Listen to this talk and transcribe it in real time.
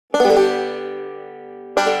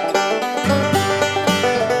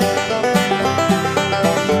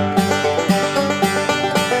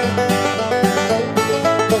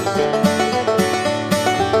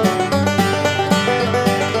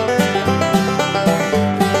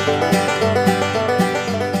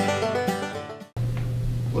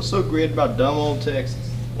so great about dumb old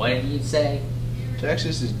Texas? What did you say?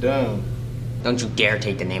 Texas is dumb. Don't you dare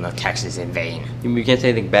take the name of Texas in vain. You mean we can't say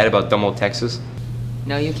anything bad about dumb old Texas?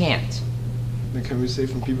 No, you can't. Then can we say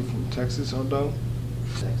from people from Texas are dumb?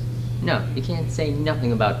 No, you can't say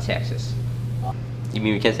nothing about Texas. You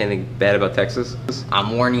mean we can't say anything bad about Texas?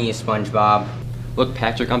 I'm warning you, SpongeBob. Look,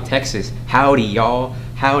 Patrick, I'm Texas. Howdy, y'all.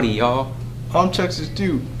 Howdy, y'all. I'm Texas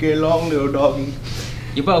too. Get along, little doggy.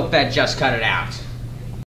 You both bet just cut it out.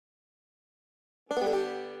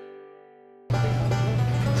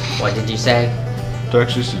 What did you say?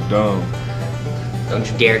 Texas is dumb. Don't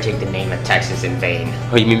you dare take the name of Texas in vain.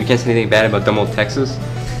 Oh, you mean we can't say anything bad about dumb old Texas?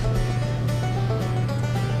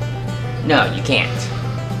 No, you can't.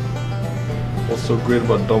 What's so great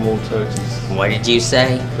about dumb old Texas? What did you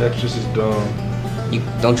say? Texas is dumb.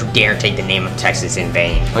 Don't you dare take the name of Texas in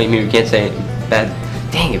vain. Oh, you mean we can't say anything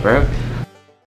bad? Dang it, bro.